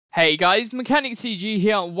Hey guys, Mechanic CG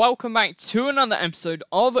here, and welcome back to another episode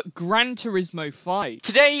of Gran Turismo 5.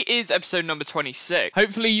 Today is episode number 26.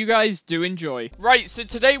 Hopefully you guys do enjoy. Right, so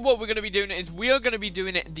today what we're going to be doing is we are going to be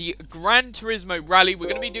doing the Gran Turismo Rally. We're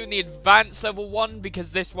going to be doing the advanced level one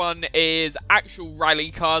because this one is actual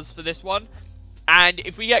rally cars for this one. And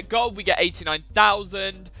if we get gold, we get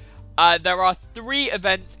 89,000. There are 3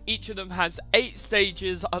 events, each of them has 8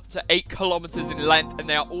 stages up to 8 kilometers in length, and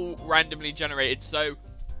they are all randomly generated, so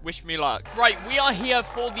wish me luck. Right, we are here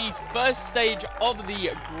for the first stage of the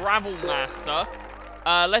Gravel Master.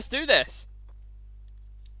 Let's do this.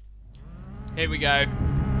 Here we go.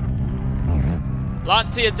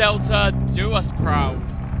 Lancia Delta, do us proud.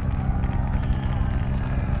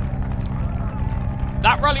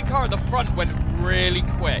 That rally car at the front went really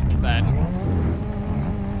quick then.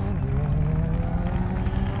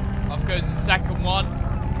 Off goes the second one.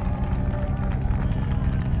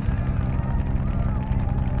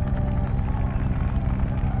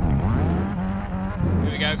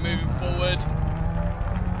 Here we go, moving forward.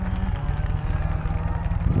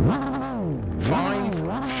 5,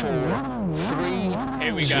 4, 3.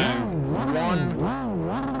 Here we go. 1.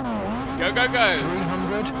 Go, go, go.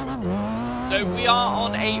 300. So we are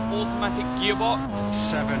on a automatic gearbox.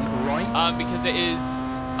 7 right. Because it is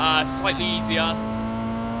slightly easier.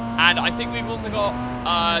 And I think we've also got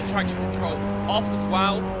traction control off as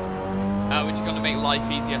well, which is going to make life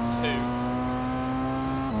easier too.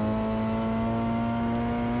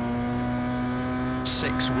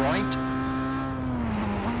 6 right.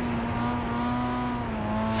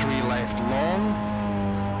 3 left long.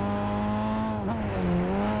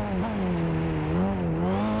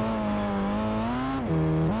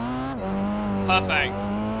 Perfect.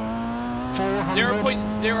 400.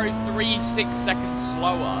 0.036 seconds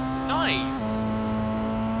slower. Nice.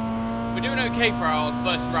 We're doing okay for our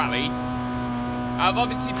first rally. I've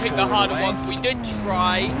obviously picked the harder one. We did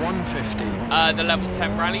try 150. The level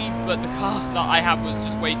 10 rally, but the car that I had was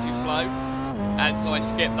just way too slow, and so I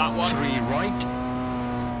skipped that one. 3 right.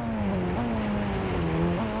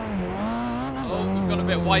 Oh, we've got a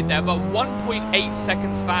bit wide there, but 1.8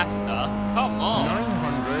 seconds faster. Come on.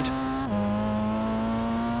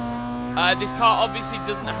 900. This car obviously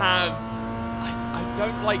doesn't have... I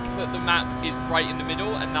don't like that the map is right in the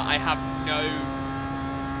middle and that I have no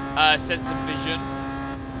sense of vision.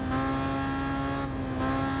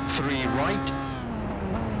 3 right.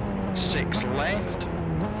 6 left. 2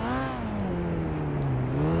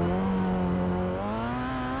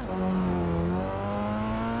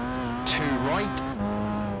 right.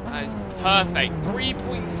 That is perfect.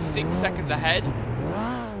 3.6 seconds ahead.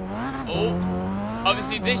 Oh,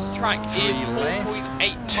 obviously this track is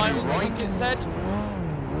 4.8 miles, I think it said. So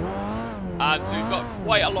we've got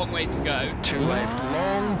quite a long way to go. 2 left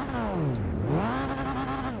long.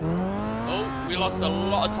 Oh, we lost a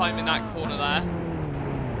lot of time in that corner there.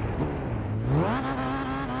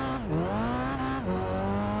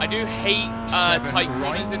 I do hate tight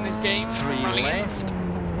corners in this game. 3 left.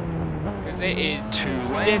 Because it is 2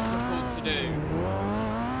 left. difficult to do.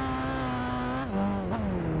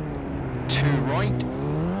 2 right.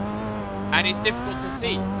 And it's difficult to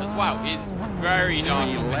see as well. It's very dark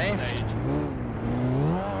on this left. stage.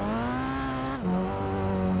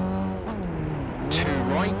 2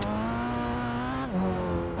 right.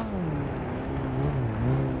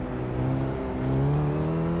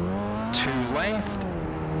 2 left.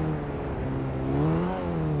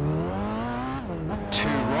 2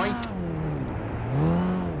 right.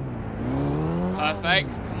 Perfect.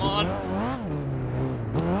 Come on.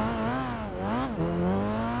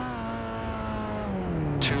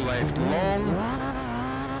 2 left long.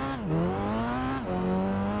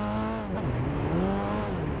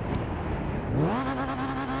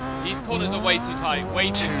 These corners are way too tight.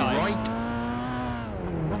 Way too 2 tight. right.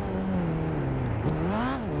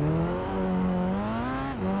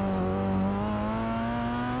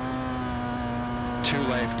 2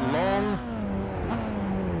 left long.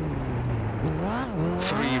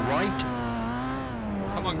 3 right.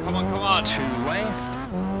 Come on, come on, come on. 2 left.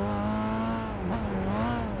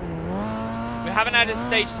 We haven't had a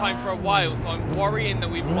stage time for a while, so I'm worrying that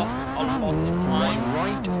we've lost a lot of 1 time.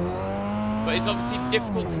 right. But it's obviously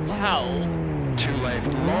difficult to tell. 2 left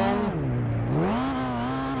long.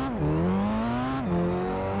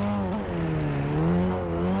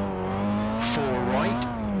 4 right.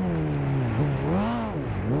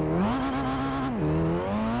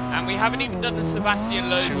 And we haven't even done the Sebastian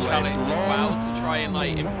Loeb 2 left challenge as well long. to try and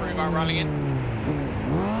like improve our rallying.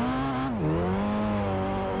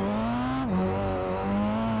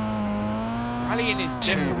 Rallying is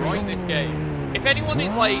difficult in this game. If anyone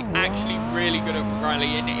is like actually really good at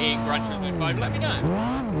rallying in Gran Turismo 5, let me know.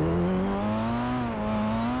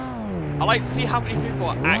 I like to see how many people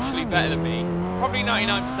are actually better than me. Probably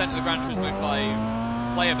 99% of the Gran Turismo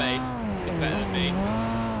 5 player base is better than me.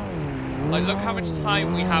 Like, look how much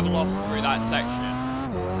time we have lost through that section.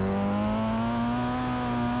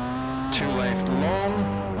 2 left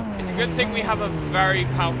long. It's a good thing we have a very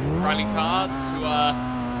powerful rally car to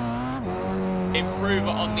improve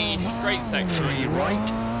on the straight section. 3 right.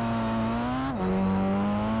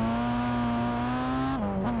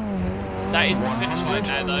 That is the finish line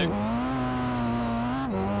there, though.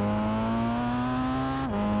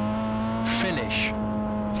 Finish.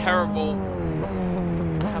 Terrible.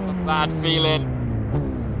 I have a bad feeling.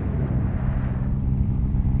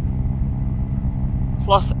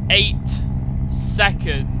 Plus 8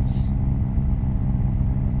 seconds.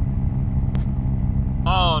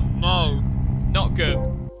 Oh no, not good.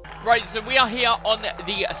 Right, so we are here on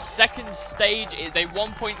the second stage. It is a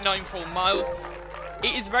 1.94 miles.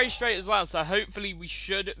 It is very straight as well, so hopefully we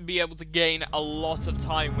should be able to gain a lot of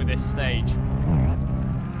time with this stage.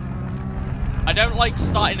 I don't like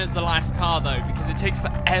starting as the last car though, because it takes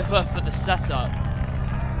forever for the setup.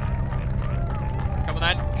 Come on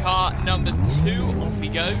then, car number 2, off he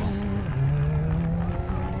goes.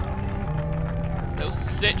 Little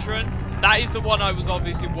Citroen. That is the one I was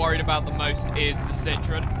obviously worried about the most, is the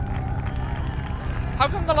Citroen. How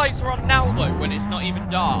come the lights are on now though, when it's not even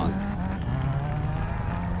dark?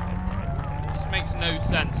 This makes no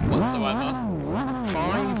sense whatsoever.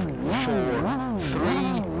 5, 4,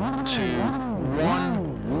 3, 2,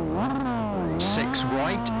 1. 6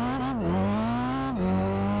 right.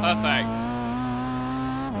 Perfect.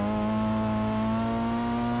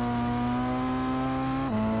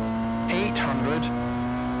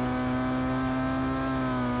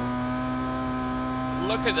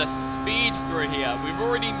 Look at the speed through here. We've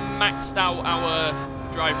already maxed out our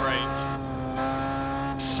drive range.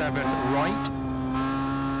 7 right.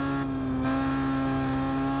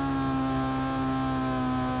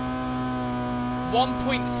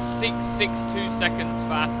 .662 seconds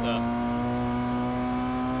faster.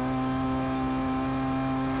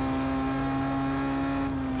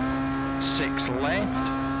 Six left.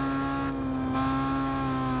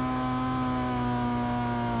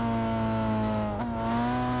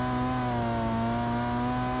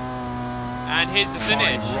 And here's the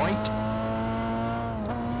finish. 5 right.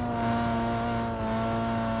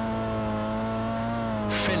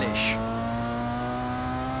 Finish.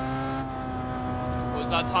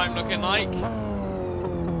 What's that time looking like?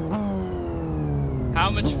 How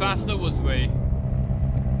much faster was we?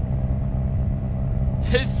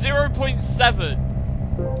 It's 0.7.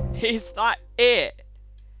 Is that it?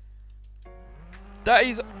 That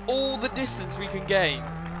is all the distance we can gain.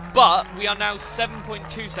 But we are now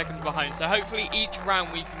 7.2 seconds behind, so hopefully each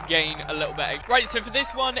round we can gain a little bit. Right, so for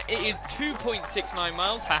this one, it is 2.69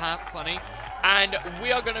 miles, haha, funny. And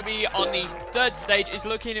we are going to be on the third stage. It's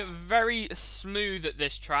looking very smooth at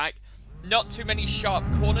this track. Not too many sharp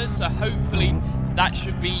corners, so hopefully that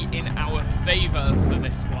should be in our favour for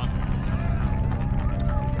this one.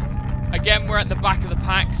 Again, we're at the back of the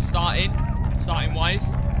pack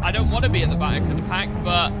starting-wise. I don't want to be at the back of the pack,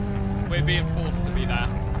 but we're being forced to be there.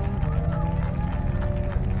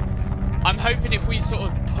 I'm hoping if we sort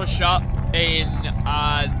of push up in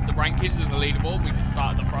the rankings and the leaderboard, we can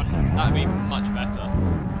start at the front. That'd be much better.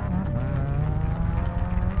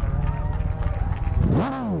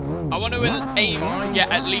 I want to aim to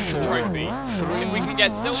get at least a trophy. If we can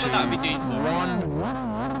get silver, that would be decent.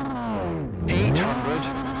 800.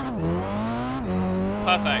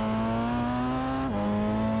 Perfect.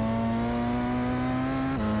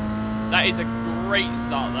 That is a great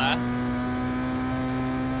start there.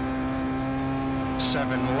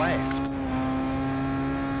 7 left.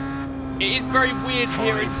 It is very weird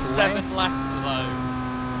hearing 7 left though.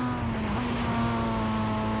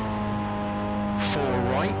 4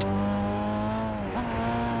 right.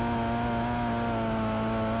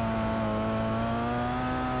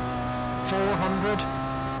 400.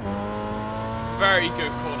 Very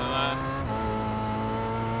good corner there.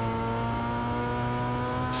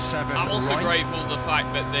 7 I'm also right. grateful for the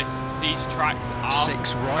fact that these tracks are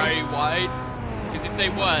 6 right. very wide. Because if they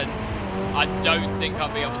weren't, I don't think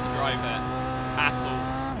I'd be able to drive it at all.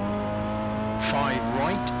 5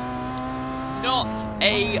 right. Not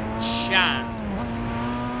a chance.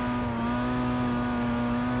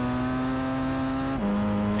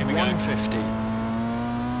 Here we go. 150.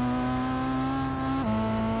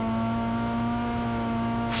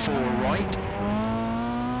 4 right. 5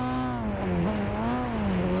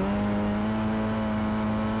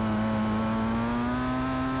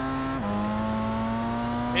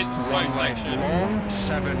 here's the slow One left section. long,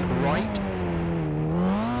 7 right.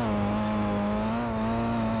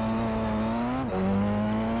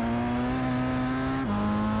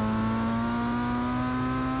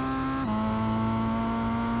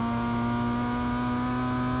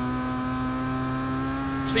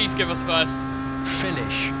 Please give us first.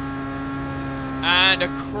 Finish. And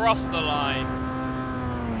across the line.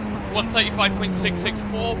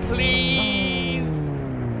 135.664, please.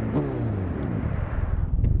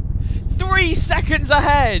 3 seconds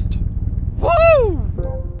ahead. Woo!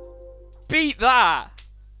 Beat that.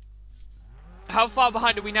 How far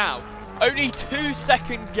behind are we now? Only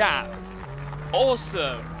 2-second gap.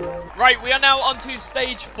 Awesome. Right, we are now on to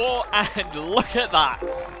stage 4, and look at that.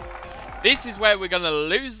 This is where we're going to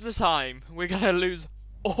lose the time. We're going to lose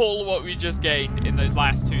all what we just gained in those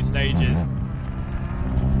last 2 stages.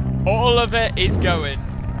 All of it is going.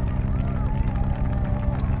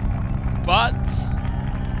 But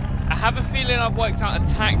I have a feeling I've worked out a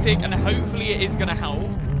tactic, and hopefully it is going to help.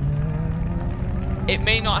 It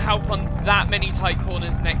may not help on that many tight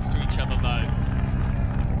corners next to each other, though.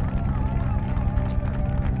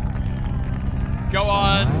 Go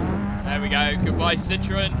on. There we go. Goodbye,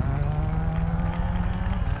 Citroen.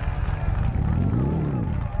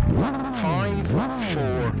 5, 4,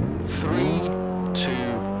 3, 2,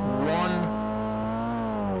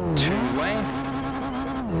 1. 2 left.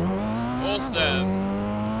 Awesome.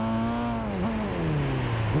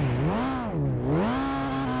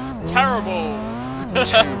 Terrible. 2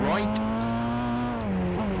 right.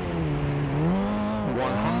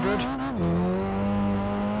 100.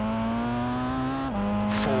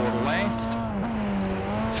 4 left.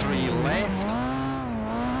 3 left.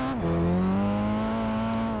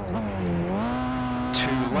 2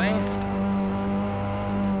 left.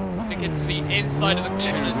 Stick it to the inside of the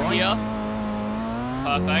corners right. here.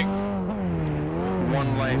 Perfect.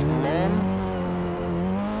 1 left long.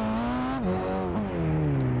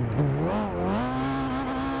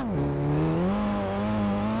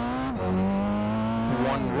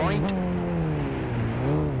 1 right.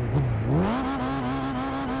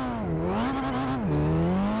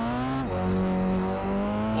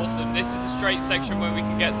 Awesome. This is a straight section where we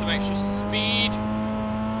can get some extra speed.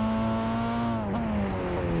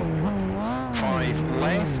 5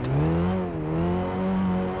 left.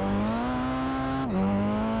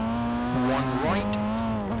 1 right.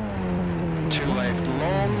 2 left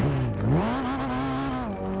long.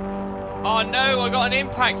 Oh no, I got an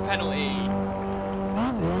impact penalty.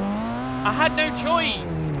 I had no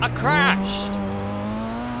choice. I crashed.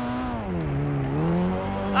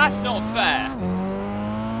 That's not fair.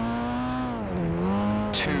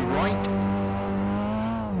 2 right.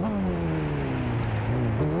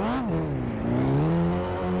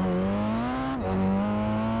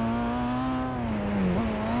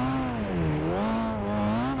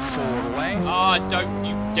 4 left. Oh, don't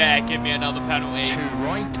you dare give me another penalty. 2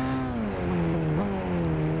 right.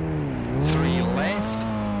 3 left.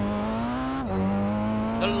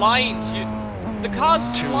 The lines, the cars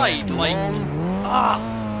 2 slide left like,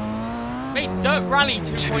 long. Mate, Dirt Rally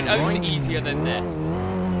 2.0 right. is easier than this.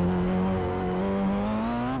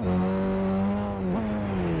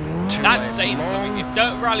 2 That's left saying long. something. If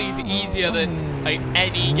Dirt Rally is easier than like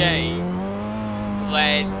any game,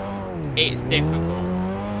 then it's difficult.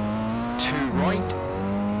 2 right.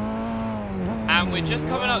 And we're just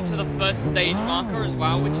coming up to the first stage marker as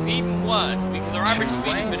well, which is even worse because our average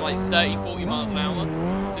speed has been like 30, 40 miles an hour.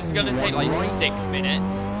 So this is going to take like 6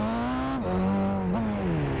 minutes.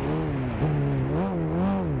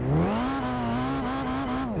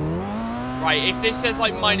 Right, if this says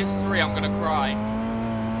like -3, I'm going to cry.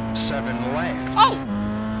 7 left. Oh!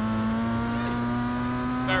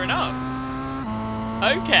 Fair enough.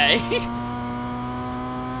 Okay.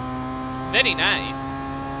 Very nice.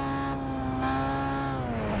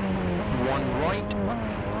 1 right.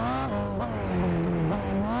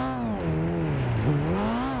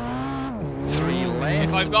 3 left.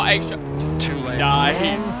 If I've got extra... 2 left.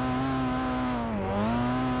 Nice.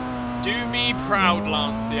 Do me proud,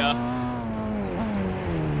 Lancia.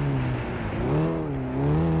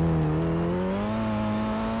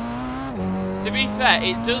 To be fair,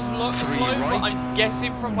 it does look 3 slow, but right. I'm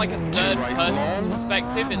guessing from like a 2 third right person long.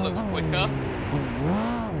 perspective, it looks quicker.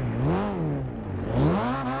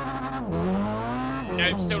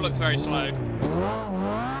 Nope, still looks very slow.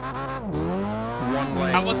 1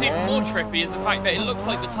 left. And what's even long. more trippy is the fact that it looks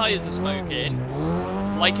like the tyres are smoking,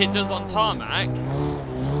 like it does on tarmac,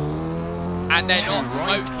 and they're 2 not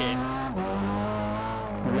right. smoking.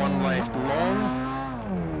 1 left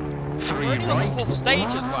long. 3 We're only on the right. 4th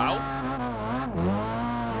stage as well. I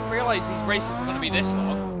didn't realise realise these races were going to be this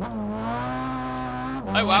long.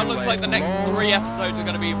 Oh well, looks like the next 3 episodes are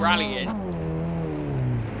going to be rallying. 2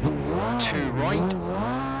 right.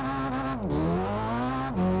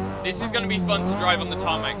 This is going to be fun to drive on the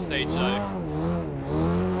tarmac stage though.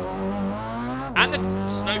 And the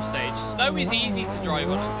snow stage. Snow is easy to drive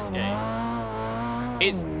on in this game.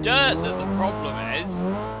 It's dirt that the problem is.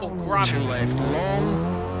 Or gravel. 2 left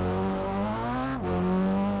long.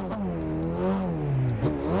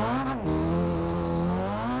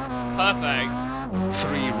 Perfect.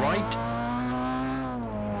 3 right.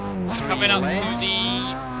 3 Coming up left. to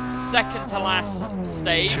the second to last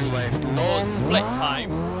stage. 2 left Or long. split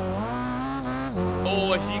time.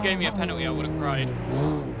 Oh, if you gave me a penalty, I would have cried.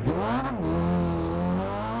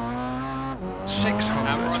 600.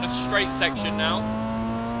 And we're on a straight section now.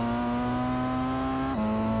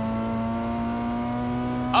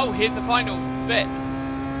 Oh, here's the final bit.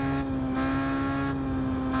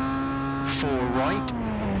 4 right.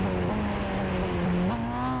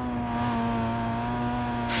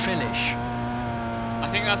 Finish. I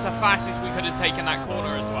think that's the fastest we could have taken that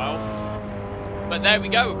corner as well. But there we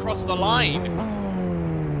go, across the line.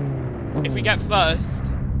 If we get first.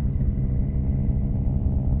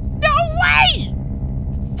 No way!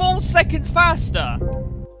 4 seconds faster.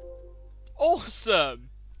 Awesome.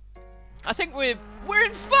 I think we're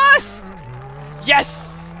in first.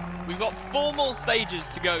 Yes! We've got 4 more stages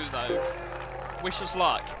to go though. Wish us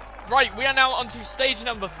luck. Right, we are now on to stage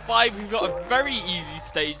number 5. We've got a very easy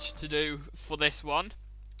stage to do for this one.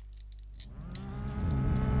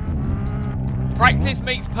 Practice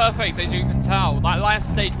makes perfect, as you can tell. That last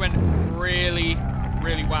stage went really,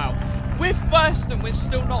 really well. We're first and we're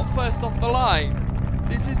still not first off the line.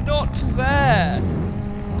 This is not fair.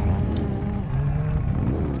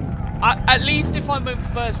 At least if I'm in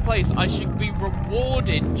first place, I should be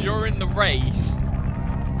rewarded during the race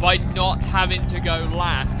by not having to go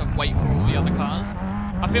last and wait for all the other cars.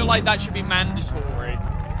 I feel like that should be mandatory.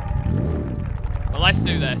 But let's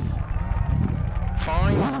do this.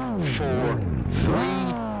 5, 4, 3,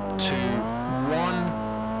 2, 1.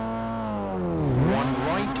 1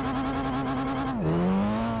 right.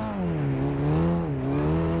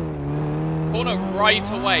 Corner right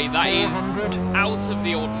away. That is 400. out of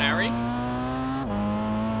the ordinary.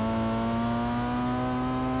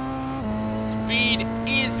 Speed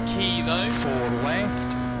is key though. 4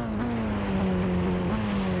 left.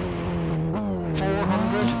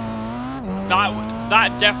 400.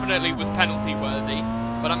 That definitely was penalty worthy,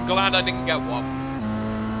 but I'm glad I didn't get one.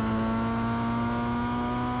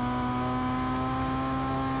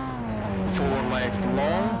 Left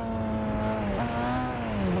long.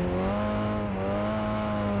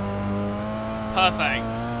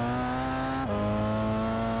 Perfect.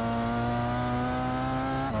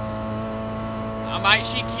 I'm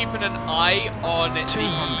actually keeping an eye on the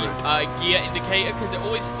gear indicator because it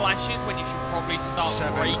always flashes when you should probably start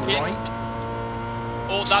 7 braking. right.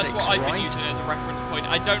 Or that's 6 what I've been right. using as a reference point.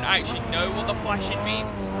 I don't actually know what the flashing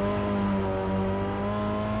means,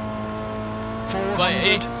 400. but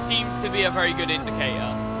it seems to be a very good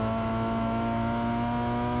indicator.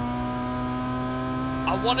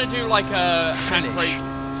 I want to do like a handbrake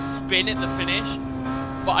spin at the finish,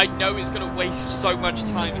 but I know it's going to waste so much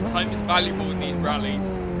time, and time is valuable in these rallies.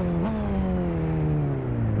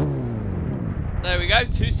 There we go,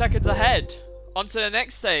 2 seconds ahead. On to the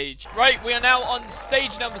next stage. Right, we are now on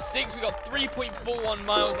stage number 6. We got 3.41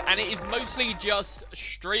 miles, and it is mostly just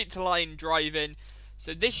straight line driving.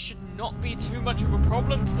 So this should not be too much of a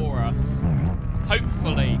problem for us.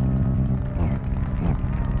 Hopefully.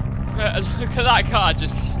 Look at that car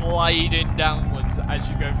just sliding downwards as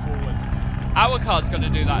you go forward. Our car's going to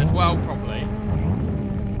do that as well, probably.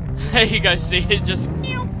 There you go, see it just...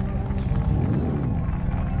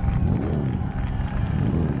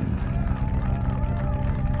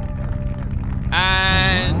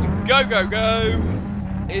 And go, go, go.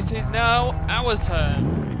 It is now our turn.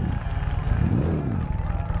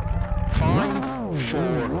 5,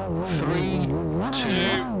 4, 3,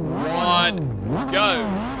 2, 1, go.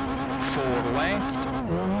 4 left.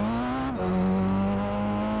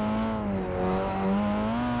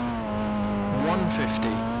 150.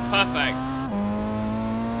 Perfect.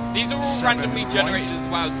 These are all 7 randomly right. generated as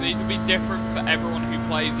well, so these will be different for everyone who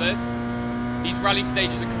plays this. These rally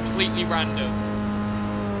stages are completely random,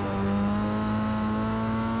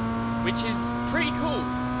 which is pretty cool.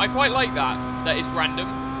 I quite like that it's random,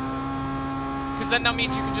 because then that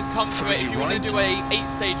means you can just come to it. If you want to do a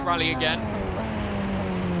 8-stage rally again,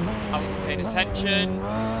 I wasn't paying attention.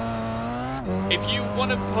 If you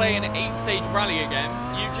want to play an 8-stage rally again,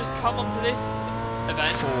 you just come onto this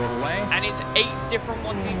event, 4 left. and it's 8 different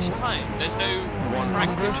ones each time. There's no 100.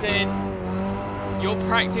 practicing. Your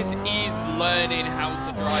practice is learning how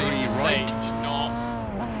to drive 3 the right. stage, not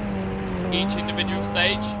each individual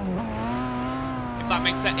stage. If that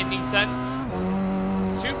makes any sense.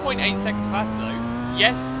 2.8 seconds faster though.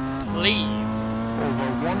 Yes, please. Over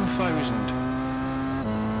 1,000.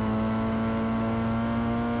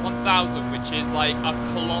 1,000, which is like a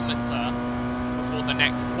kilometre before the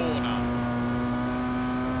next corner.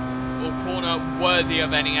 Or corner worthy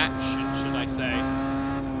of any action, should I say.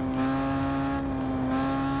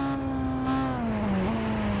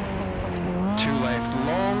 Two left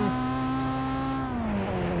long.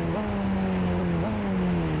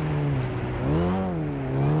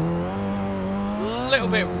 A little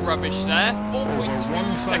bit rubbish there. 4.2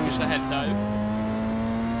 Over seconds 1,000. ahead though.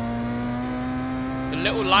 The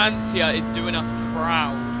little Lancia is doing us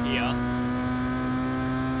proud here.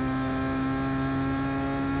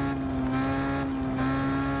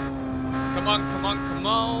 Come on, come on, come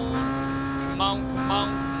on. Come on, come on,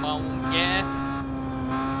 come on, yeah.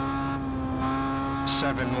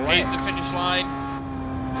 7 Here's the left. finish line.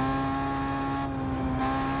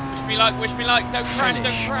 Wish me luck, don't crash,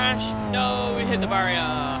 don't Finish. crash. No, we hit the barrier.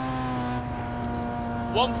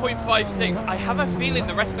 1.56. I have a feeling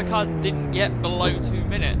the rest of the cars didn't get below 2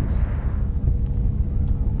 minutes.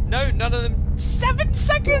 No, none of them. 7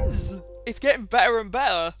 seconds! It's getting better and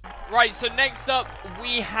better. Right, so next up,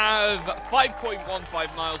 we have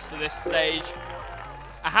 5.15 miles for this stage.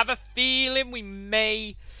 I have a feeling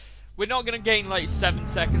we're not going to gain like 7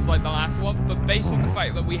 seconds like the last one, but based on the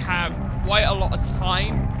fact that we have quite a lot of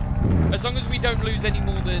time, as long as we don't lose any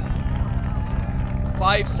more than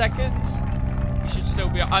 5 seconds, we should still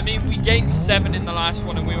be... I mean, we gained 7 in the last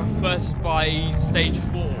one and we were first by stage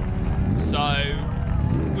 4. So,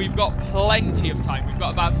 we've got plenty of time. We've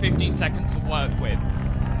got about 15 seconds to work with.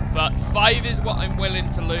 But 5 is what I'm willing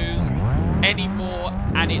to lose. Any more,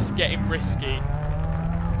 and it's getting risky.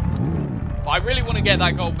 But I really want to get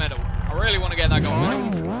that gold medal. I really want to get that gold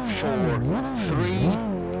medal. 5, 4, 3,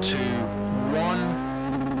 2, 1.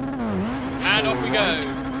 And off we go. Right.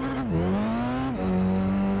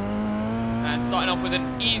 And starting off with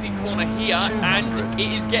an easy corner here, and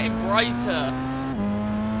it is getting brighter.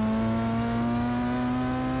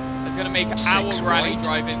 It's going to make our 6 rally right.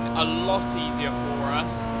 driving a lot easier for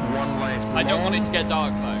us. 1 left. I don't want it to get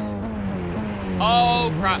dark though.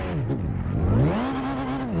 Oh crap.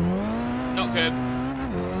 Not good.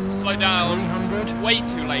 Slow down. 300. Way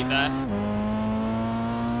too late there.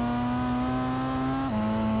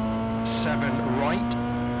 7 right.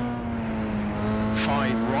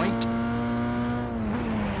 5 right.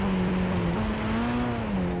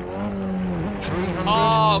 300.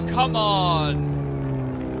 Oh, come on.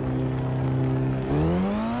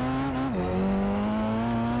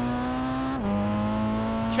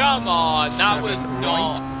 Come on, that was 7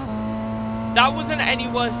 not... That wasn't any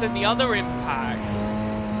worse than the other impacts.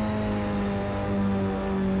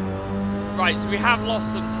 Right, so we have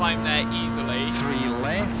lost some time there easily. 3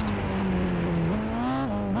 left.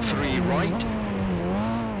 3 right.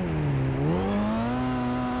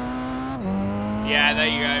 Yeah, there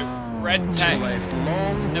you go. Red 2 text. left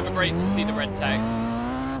It's long. never great to see the red text.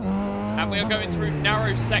 And we are going through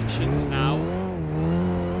narrow sections now.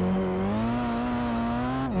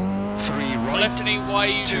 3 right. Liftany, why are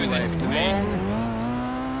you 2 doing this left to me? long.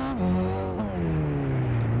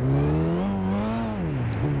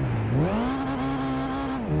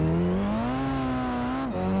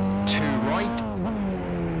 2 right.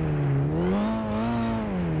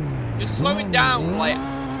 You're slowing down like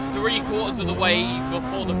 3/4 of the way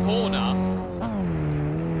before the corner.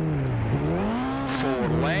 4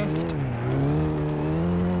 left.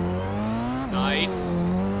 Nice.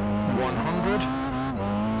 100.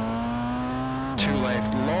 2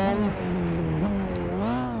 left long.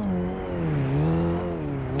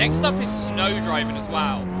 Next up is snow driving as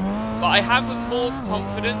well. But I have more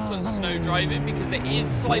confidence on snow driving because it is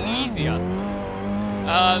slightly easier.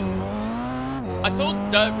 I thought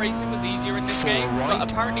dirt racing was easier in this 4 game, right.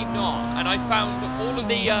 but apparently not. And I found all of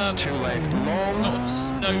the 2 left long. sort of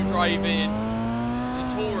snow driving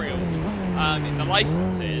tutorials in the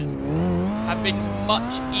licenses have been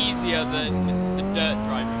much easier than the dirt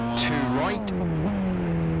driving ones. 2 right.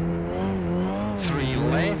 3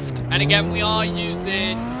 left. And again, we are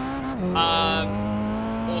using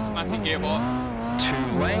automatic gearbox 2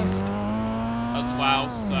 left. as well,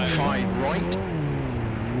 so 5 right.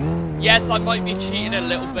 yes, I might be cheating a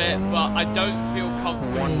little bit, but I don't feel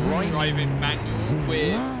comfortable 1 right. driving manual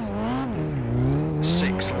with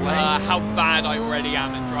 6 left. how bad I already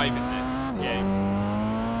am at driving this game.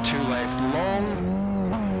 2 left long.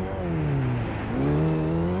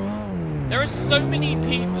 There are so many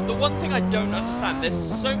people. The one thing I don't understand, there's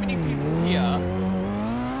so many people here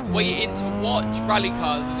waiting to watch rally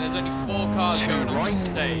cars, and there's only 4 cars going on the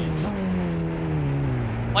stage.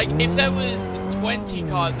 Like, if there was 20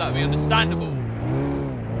 cars, that would be understandable.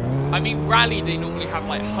 I mean, rally, they normally have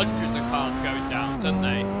like hundreds of cars going down, don't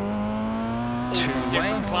they? All from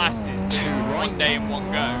different classes, doing one day in one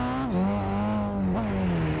go.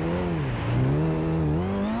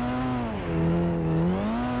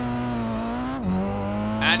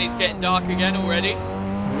 And it's getting dark again already.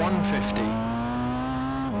 150.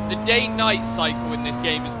 The day-night cycle in this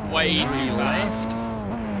game is way too fast.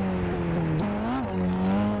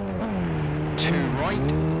 2 right.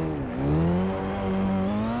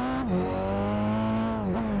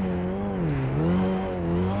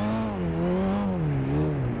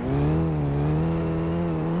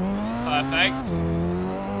 Perfect.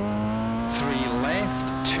 3 left,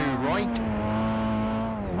 2 right.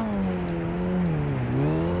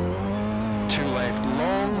 2 left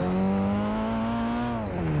long.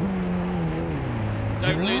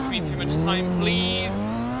 Don't lose me too much time, please.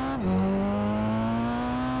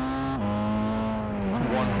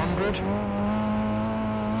 100. 3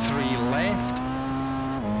 left.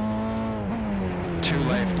 2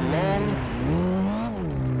 left long.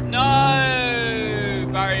 No!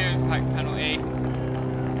 Barrier impact penalty.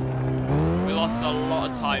 We lost a lot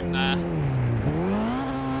of time there.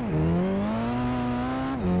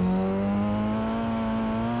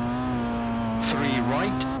 Three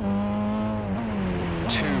right.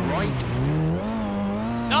 2 right.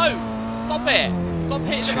 No! Stop it! Stop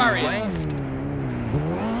hitting the 2 barriers. left.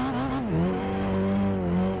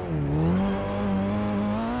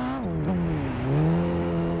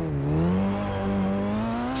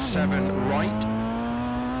 7 right.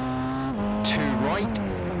 2 right.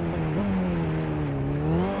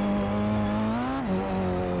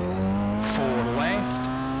 4 left.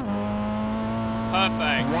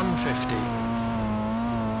 Perfect. 150.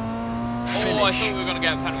 Oh, I thought we were going to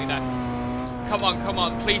get a penalty there. Come on, come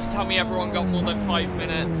on. Please tell me everyone got more than 5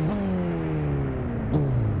 minutes.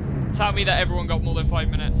 Tell me that everyone got more than 5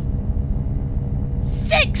 minutes.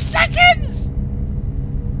 6 seconds!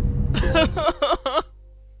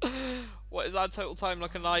 What is our total time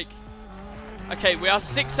looking like? Okay, we are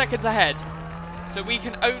 6 seconds ahead. So we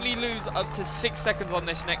can only lose up to 6 seconds on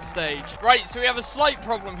this next stage. Right, so we have a slight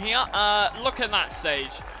problem here. Look at that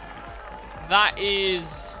stage. That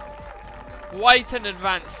is quite an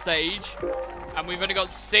advanced stage. And we've only got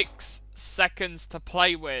 6 seconds to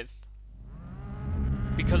play with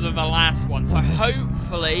because of the last one. So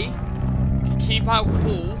hopefully we can keep our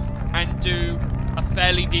cool and do a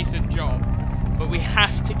fairly decent job. But we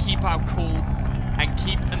have to keep our cool and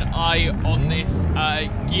keep an eye on this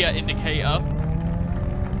gear indicator.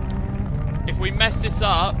 If we mess this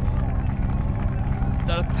up,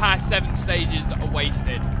 the past 7 stages are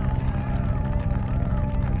wasted.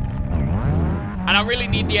 And I really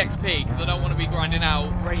need the XP because I don't want to be grinding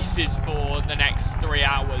out races for the next 3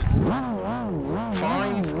 hours.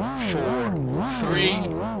 5, 4, 3,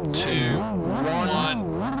 2,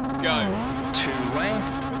 1, go. 2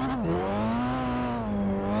 left.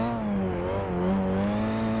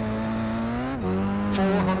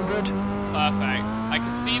 400. Perfect. I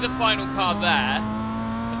can see the final car there.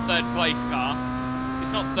 The 3rd place car.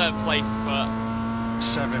 It's not 3rd place, but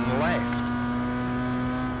 7 left.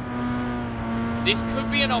 this could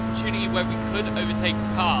be an opportunity where we could overtake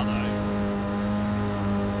a car, though.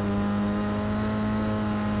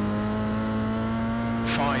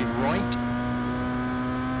 5 right.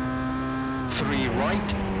 3 right.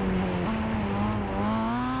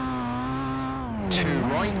 2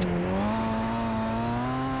 right.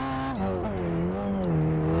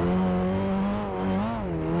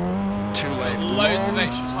 2 left. Loads of long.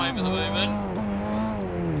 extra time at the moment.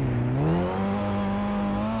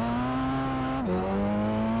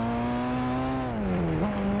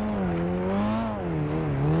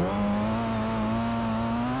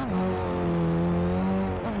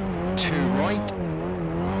 2 right.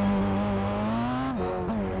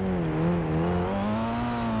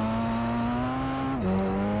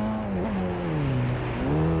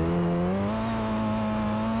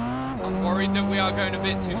 'em worried that we are going a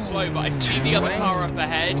bit too slow, but I see the other car up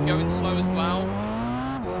ahead going slow as well.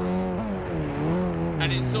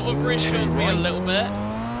 And it sort of reassures me a little bit.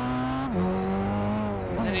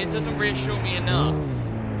 And it doesn't reassure me enough.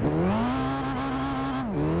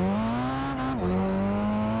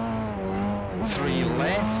 3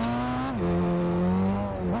 left.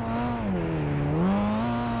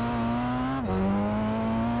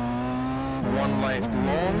 1 left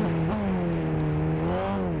long.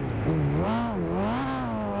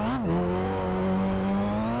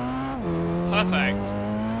 Perfect.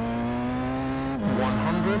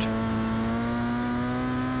 100.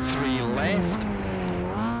 3 left.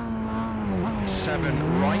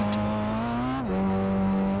 7 right.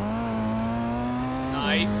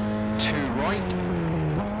 Nice. 2 right.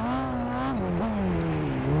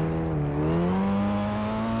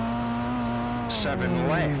 7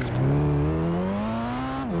 left.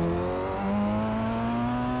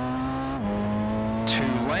 2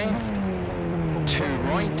 left. 2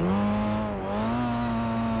 right.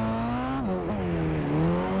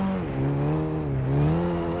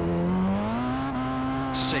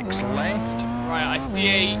 6 left. Right, I see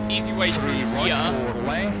a easy way 3 through right. here 4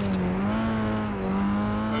 left.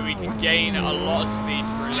 where we can gain a lot of speed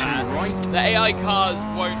through 2 that. right. The AI cars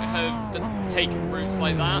won't have taken routes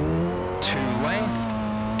like that. 2 left.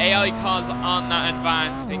 AI cars aren't that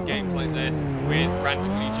advanced in games like this with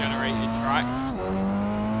randomly generated tracks.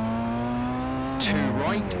 2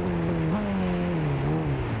 right.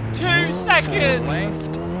 2 4 seconds!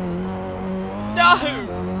 left.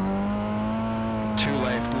 No! 2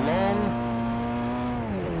 left long.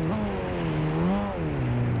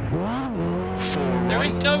 4 There right.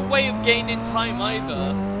 is no way of gaining time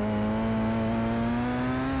either.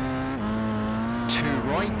 2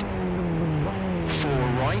 right. 4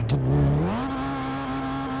 right.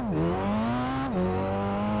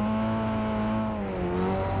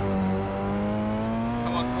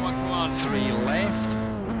 Come on, come on, come on. 3 left.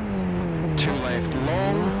 2 left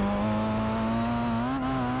long.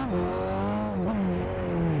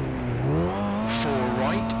 4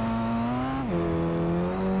 right.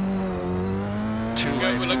 2 Good,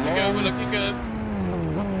 left we're looking long. good, we're looking good.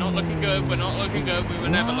 Not looking good, we're not looking good, we were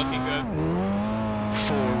never looking good.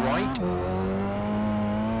 4 right.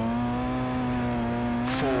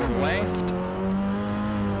 4 left.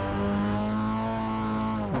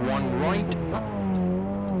 1 right.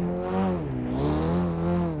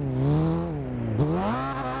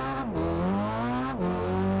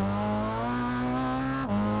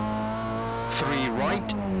 3 right.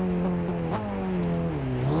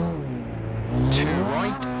 2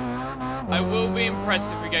 right. I will be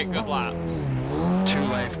impressed if we get good laps. 2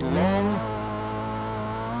 left long.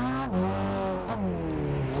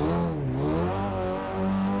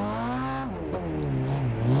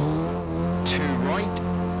 2 right.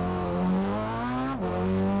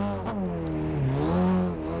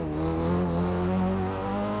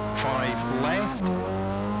 5 left.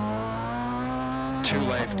 2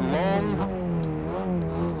 left long.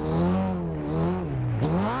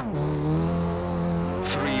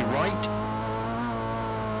 3 right.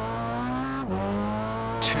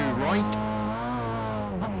 2 right.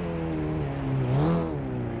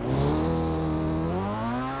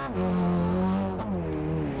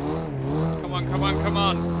 Come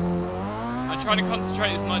on. I'm trying to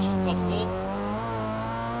concentrate as much as possible.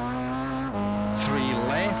 3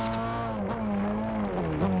 left.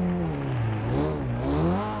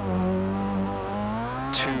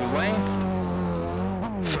 2 left.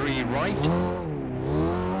 3 right.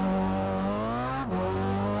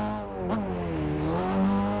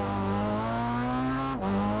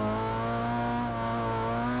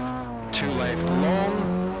 2 left long.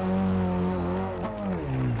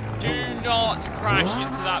 Do not crash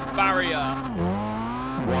into that barrier.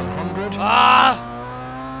 100. Ah!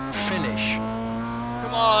 Finish.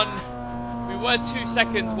 Come on. We were 2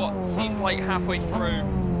 seconds, what seemed like halfway through.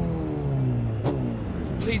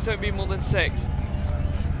 Please don't be more than 6.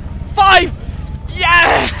 5!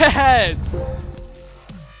 Yes!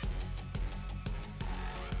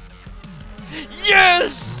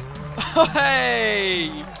 Yes!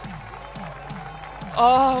 Hey!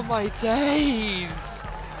 Oh my days!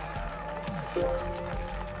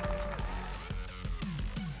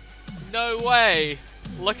 No way!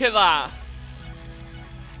 Look at that!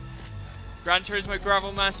 Gran Turismo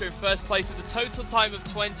Gravel Master in first place with a total time of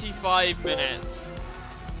 25 minutes.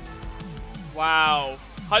 Wow.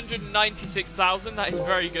 196,000, that is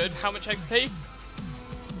very good. How much XP?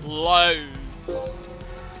 Loads.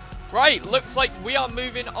 Right, looks like we are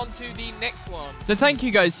moving on to the next one. So thank you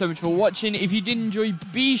guys so much for watching. If you did enjoy,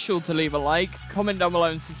 be sure to leave a like, comment down below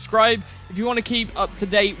and subscribe. If you want to keep up to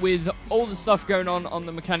date with all the stuff going on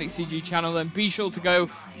the Mechanic CG channel, then be sure to go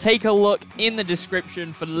take a look in the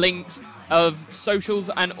description for links of socials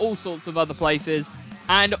and all sorts of other places.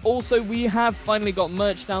 And also, we have finally got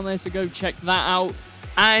merch down there, so go check that out.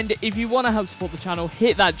 And if you want to help support the channel,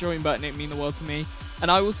 hit that join button. It means the world to me. And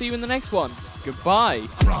I will see you in the next one. Goodbye.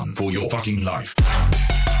 Run for your fucking life.